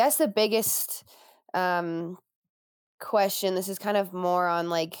 I guess the biggest um question, this is kind of more on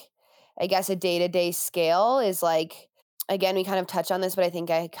like I guess a day-to-day scale, is like again we kind of touch on this, but I think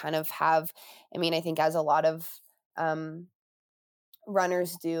I kind of have I think as a lot of um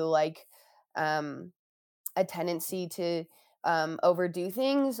runners do, like um a tendency to overdo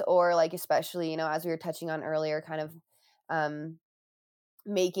things, or like especially as we were touching on earlier, kind of um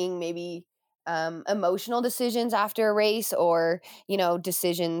making maybe emotional decisions after a race, or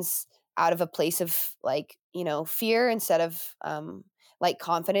decisions out of a place of like fear instead of like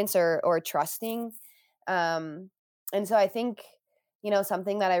confidence or trusting. And so I think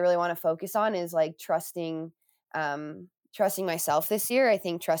something that I really want to focus on is like trusting myself this year. I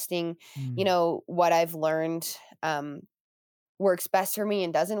think trusting Mm. what I've learned works best for me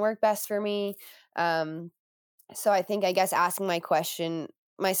and doesn't work best for me. um so I think, I guess, asking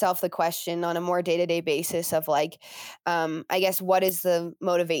myself the question on a more day-to-day basis of like, I guess, what is the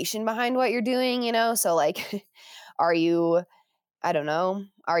motivation behind what you're doing, So like, are you, I don't know,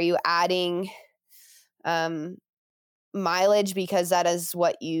 are you adding um mileage because that is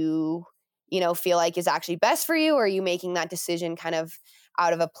what feel like is actually best for you? Or are you making that decision kind of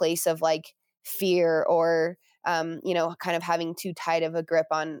out of a place of like fear, or kind of having too tight of a grip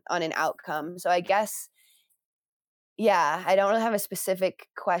on an outcome? So I guess, yeah, I don't really have a specific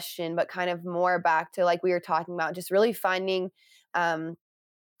question, but kind of more back to like we were talking about, just really finding um,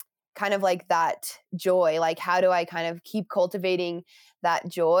 kind of like that joy. Like, how do I kind of keep cultivating that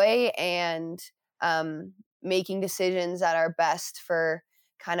joy and um, making decisions that are best for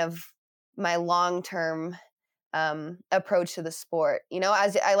kind of my long term approach to the sport?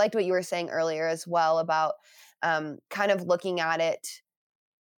 As I liked what you were saying earlier as well about kind of looking at it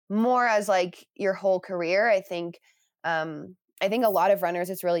more as like your whole career. I think a lot of runners,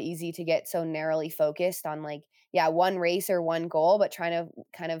 it's really easy to get so narrowly focused on like, yeah, one race or one goal, but trying to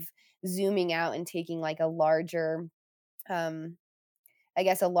kind of zooming out and taking like a larger um I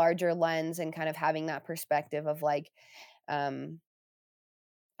guess a larger lens, and kind of having that perspective of like um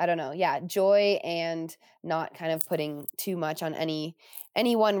I don't know, yeah, joy, and not kind of putting too much on any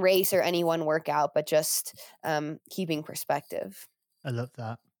one race or any one workout, but just keeping perspective. I love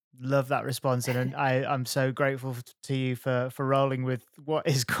that. Love that response, and I'm so grateful to you for rolling with what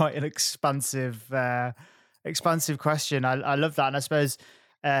is quite an expansive question. I love that, and I suppose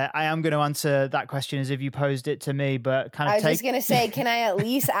I am going to answer that question as if you posed it to me, but kind of I was just take. gonna say, can I at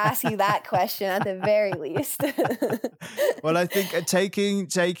least ask you that question at the very least? Well, I think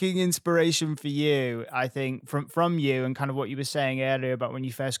taking inspiration for you, I think from you and kind of what you were saying earlier about when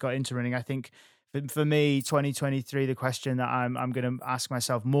you first got into running, I think for me, 2023, the question that I'm going to ask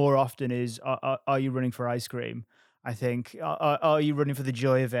myself more often is, are you running for ice cream? I think, are you running for the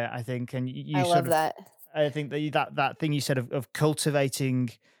joy of it? I think, and I you sort love of, that. I think that thing you said of cultivating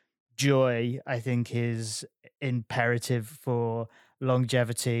joy, I think, is imperative for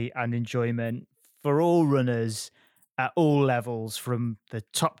longevity and enjoyment for all runners at all levels, from the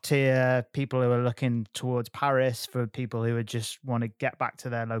top tier people who are looking towards Paris, for people who would just want to get back to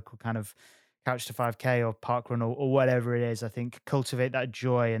their local kind of couch to 5K or park run, or whatever it is. I think cultivate that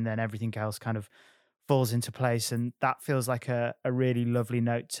joy, and then everything else kind of falls into place. And that feels like a really lovely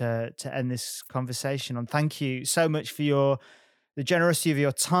note to end this conversation on. Thank you so much for the generosity of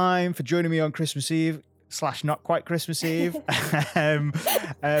your time, for joining me on Christmas Eve. / not quite Christmas Eve, for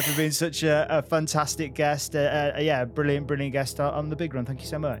being such a fantastic guest. Brilliant guest on the Big Run. Thank you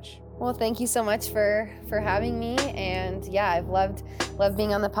so much. Well, thank you so much for having me. And yeah, I've loved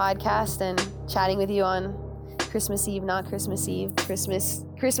being on the podcast and chatting with you on Christmas Eve, not Christmas Eve,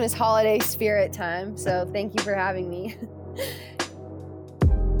 Christmas holiday spirit time. So thank you for having me.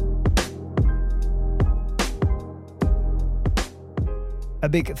 A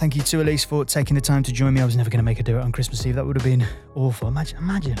big thank you to Elise for taking the time to join me. I was never going to make her do it on Christmas Eve. That would have been awful.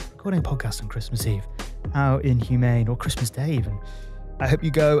 Imagine recording a podcast on Christmas Eve. How inhumane, or Christmas Day even. I hope you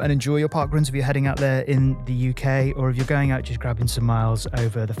go and enjoy your park runs if you're heading out there in the UK, or if you're going out just grabbing some miles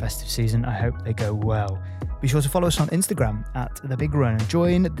over the festive season. I hope they go well. Be sure to follow us on Instagram at The Big Run and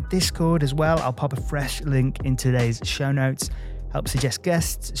join the Discord as well. I'll pop a fresh link in today's show notes. Help suggest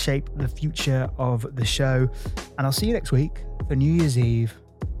guests, shape the future of the show. And I'll see you next week for New Year's Eve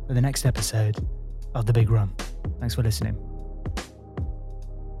for the next episode of The Big Run. Thanks for listening.